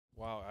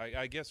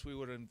I guess we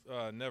would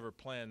have never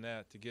planned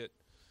that, to get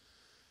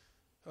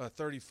a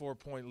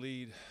 34-point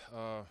lead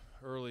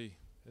early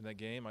in the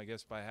game, I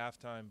guess by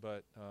halftime.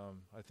 But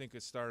I think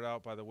it started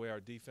out by the way our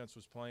defense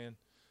was playing.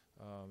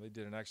 They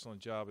did an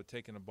excellent job of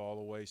taking the ball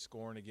away,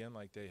 scoring again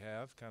like they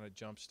have, kind of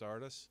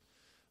jump-start us,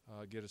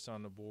 get us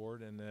on the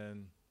board. And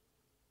then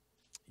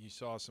you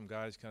saw some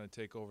guys kind of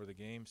take over the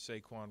game.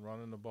 Saquon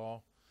running the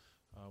ball.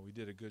 We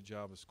did a good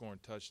job of scoring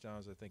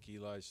touchdowns. I think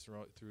Eli's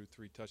threw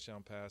 3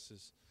 touchdown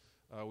passes.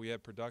 We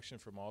had production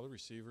from all the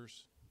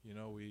receivers. You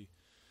know,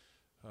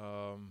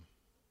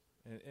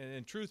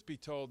 and truth be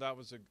told, that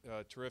was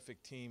a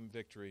terrific team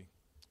victory.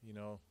 You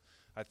know,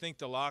 I think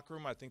the locker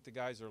room, I think the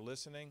guys are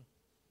listening.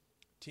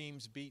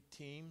 Teams beat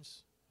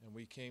teams, and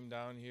we came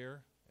down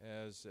here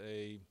as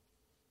a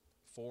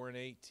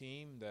 4-8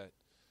 team that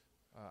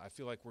I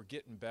feel like we're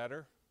getting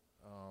better.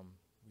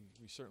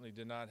 We certainly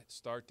did not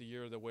start the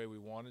year the way we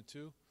wanted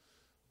to,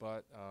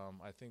 but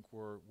I think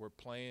we're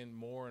playing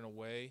more in a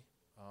way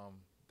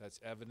that's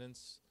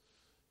evidence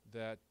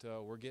that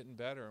we're getting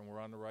better and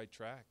we're on the right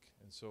track.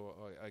 And so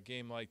a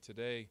game like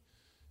today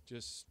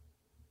just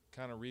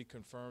kind of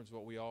reconfirms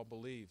what we all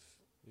believe.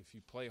 If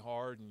you play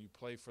hard and you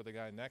play for the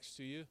guy next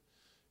to you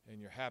and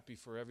you're happy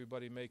for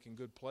everybody making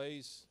good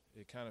plays,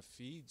 it kind of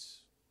feeds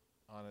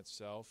on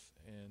itself,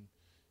 and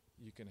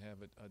you can have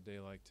a day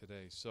like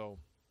today. So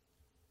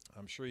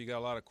I'm sure you got a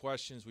lot of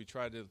questions. We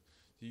tried to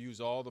use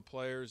all the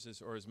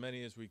players, or as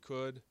many as we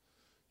could.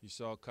 You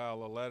saw Kyle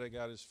Lauletta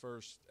got his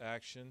first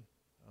action.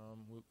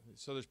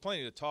 So there's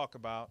plenty to talk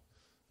about,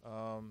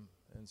 and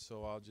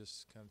so I'll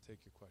just kind of take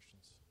your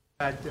questions.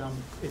 At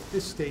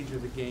this stage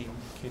of the game,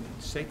 can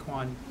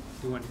Saquon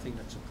do anything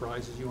that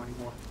surprises you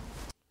anymore?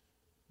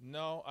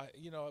 No,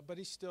 but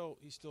he's still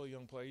a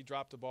young player. He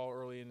dropped the ball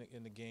early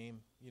in the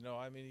game. You know,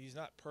 I mean, he's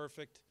not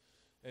perfect,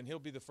 and he'll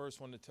be the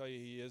first one to tell you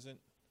he isn't.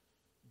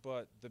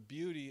 But the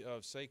beauty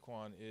of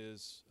Saquon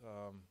is,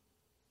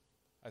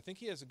 I think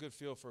he has a good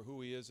feel for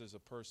who he is as a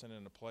person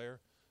and a player,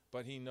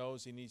 but he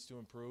knows he needs to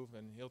improve,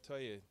 and he'll tell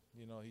you,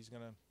 you know, he's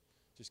going to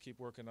just keep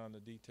working on the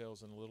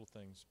details and the little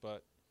things.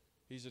 But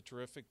he's a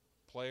terrific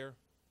player.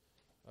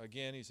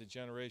 Again, he's a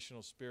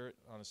generational spirit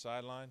on the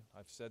sideline.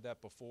 I've said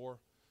that before,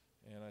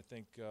 and I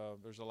think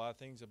there's a lot of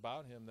things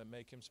about him that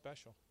make him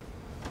special.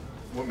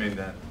 What made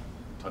that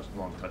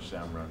long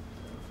touchdown run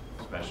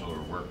special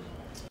or work?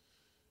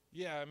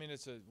 Yeah, I mean,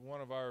 it's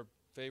one of our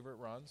favorite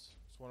runs.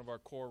 It's one of our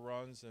core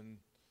runs, and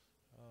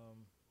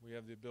we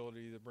have the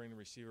ability to bring the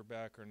receiver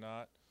back or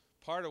not.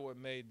 Part of what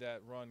made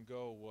that run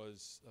go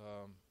was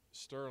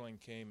Sterling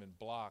came and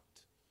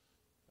blocked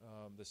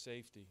the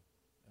safety.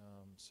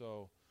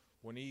 So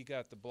when he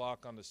got the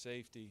block on the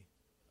safety,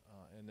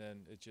 and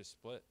then it just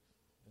split.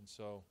 And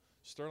so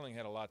Sterling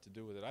had a lot to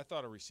do with it. I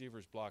thought our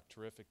receivers blocked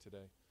terrific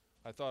today.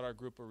 I thought our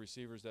group of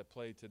receivers that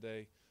played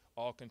today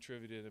all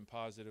contributed in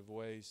positive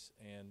ways,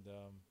 and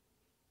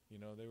you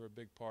know, they were a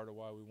big part of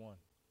why we won.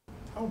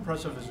 How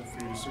impressive is it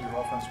for you to see your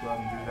offense go out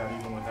and do that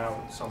even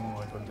without someone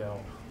like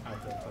Odell out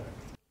there today?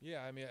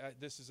 Yeah, I mean,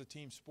 this is a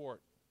team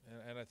sport,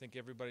 and I think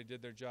everybody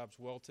did their jobs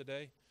well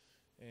today.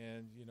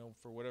 And, you know,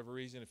 for whatever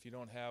reason, if you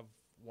don't have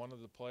one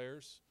of the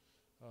players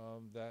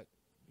that,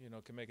 you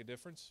know, can make a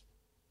difference,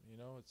 you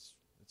know, it's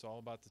all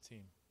about the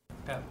team.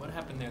 Pat, what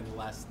happened there the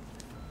last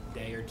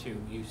day or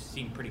two? You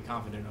seemed pretty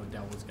confident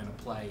Odell was going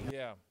to play.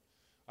 Yeah,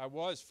 I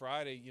was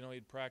Friday. You know,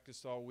 he'd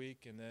practiced all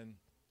week, and then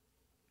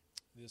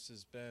this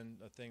has been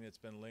a thing that's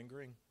been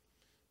lingering.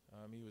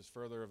 He was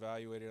further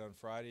evaluated on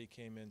Friday. He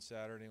came in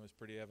Saturday and was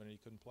pretty evident he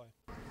couldn't play.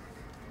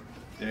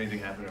 Did anything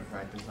happen in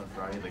practice on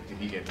Friday? Like, did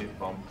he get hit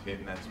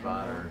in that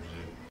spot, or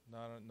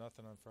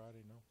Nothing on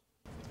Friday, no.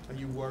 Are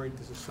you worried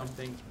this is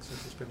something,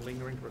 since it's been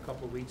lingering for a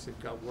couple of weeks, it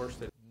got worse?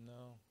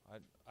 No,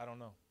 I don't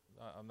know.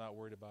 I'm not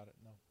worried about it,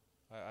 no.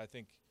 I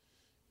think,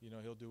 you know,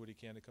 he'll do what he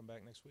can to come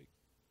back next week.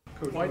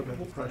 Coach, what about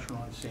the pressure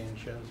on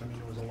Sanchez? I mean,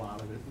 there was a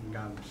lot of it, and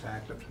got him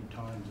sacked a few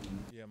times.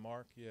 Yeah,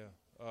 Mark, yeah.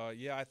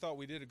 Yeah, I thought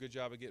we did a good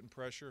job of getting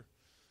pressure.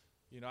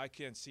 You know, I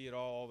can't see it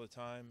all the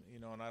time, you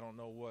know, and I don't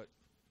know what,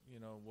 you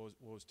know,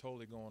 was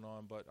totally going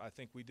on, but I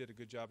think we did a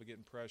good job of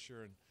getting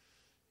pressure, and,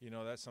 you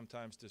know, that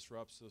sometimes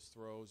disrupts those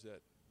throws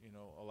that, you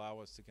know, allow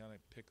us to kind of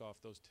pick off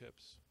those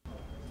tips.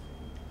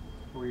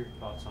 What were your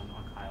thoughts on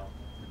Kyle,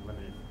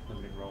 limited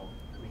role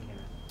when he came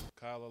in?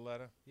 Kyle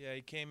Lauletta, yeah,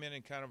 he came in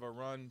kind of a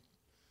run,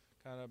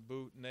 kind of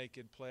boot,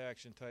 naked,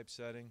 play-action type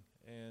setting,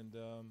 and,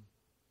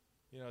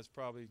 you know, it's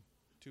probably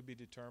to be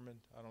determined.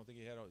 I don't think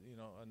he had, you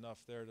know, enough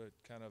there to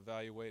kind of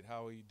evaluate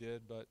how he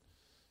did, but,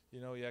 you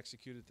know, he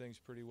executed things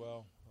pretty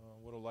well.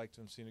 Would have liked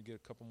to have seen him get a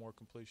couple more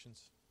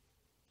completions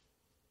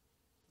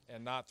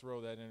and not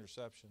throw that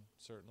interception,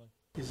 certainly.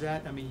 Is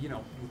that, I mean, you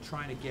know, you're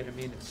trying to get him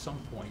in at some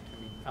point.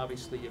 I mean,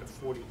 obviously at a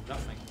 40-0,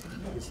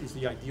 this is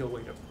the ideal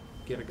way to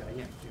get a guy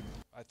in.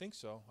 I think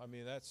so. I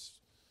mean,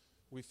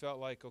 we felt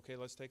like, okay,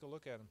 let's take a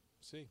look at him,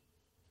 see.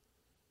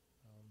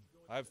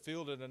 I've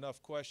fielded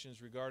enough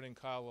questions regarding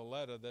Kyle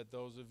Lauletta that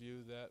those of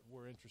you that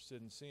were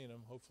interested in seeing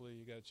him, hopefully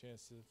you got a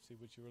chance to see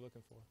what you were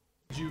looking for.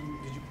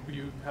 Did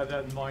you have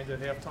that in mind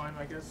at halftime,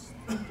 I guess?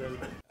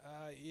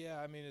 Yeah,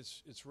 I mean,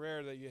 it's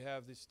rare that you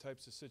have these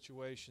types of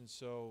situations,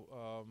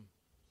 so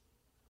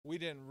we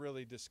didn't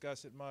really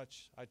discuss it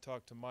much. I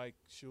talked to Mike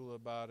Shula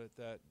about it,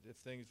 that if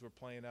things were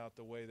playing out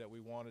the way that we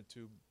wanted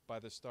to by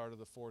the start of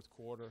the fourth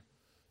quarter,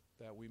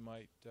 that we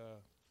might,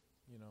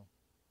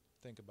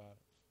 think about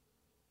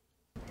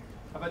it.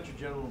 How about your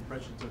general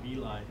impressions of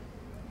Eli?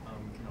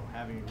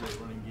 Having a great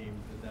running game,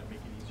 did that make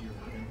it easier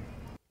for him?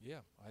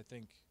 Yeah, I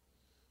think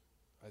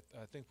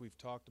we've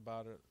talked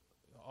about it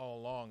all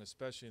along,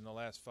 especially in the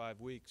last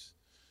 5 weeks.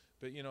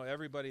 But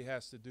everybody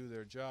has to do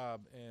their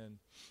job, and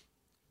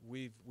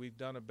we've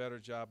done a better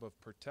job of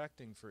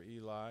protecting for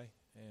Eli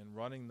and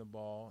running the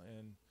ball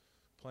and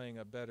playing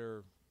a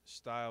better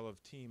style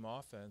of team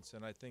offense,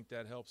 and I think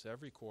that helps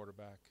every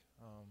quarterback.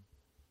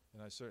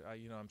 And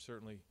I'm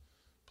certainly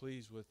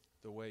pleased with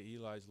the way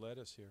Eli's led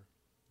us here.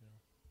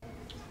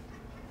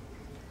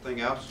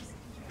 Anything else?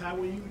 Pat,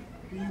 do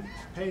you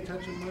pay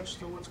attention much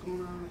to what's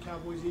going on in the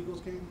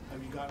Cowboys-Eagles game?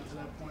 Have you gotten to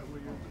that point where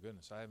you're? Oh,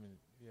 goodness, I haven't.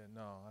 Yeah,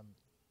 no, I'm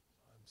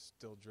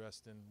still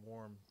dressed in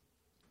warm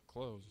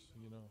clothes.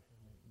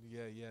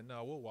 Yeah.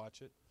 No, we'll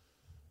watch it.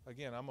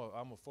 Again, I'm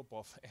a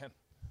football fan,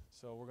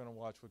 so we're gonna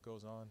watch what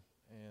goes on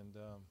and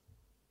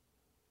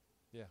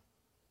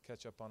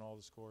catch up on all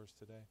the scores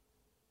today.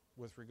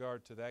 With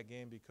regard to that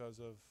game, because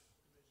of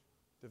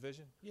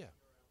division, yeah,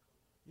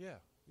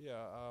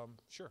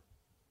 sure.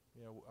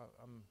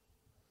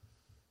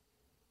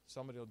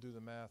 Somebody will do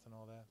the math and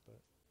all that, but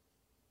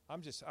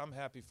I'm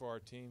happy for our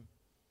team.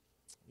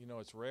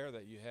 It's rare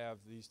that you have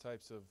these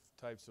types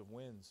of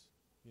wins,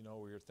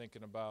 where you're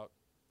thinking about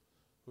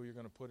who you're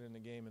going to put in the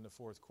game in the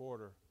fourth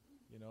quarter,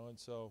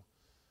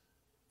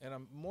 and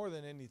I'm more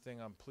than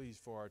anything, I'm pleased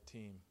for our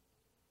team.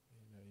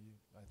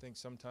 I think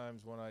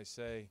sometimes when I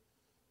say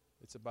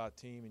it's about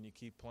team and you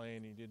keep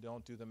playing and you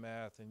don't do the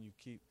math and you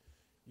keep,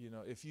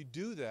 if you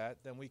do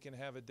that, then we can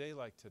have a day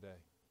like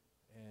today.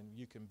 And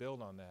you can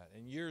build on that.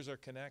 And years are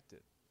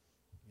connected,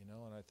 and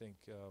I think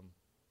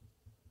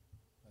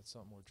that's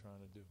something we're trying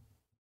to do.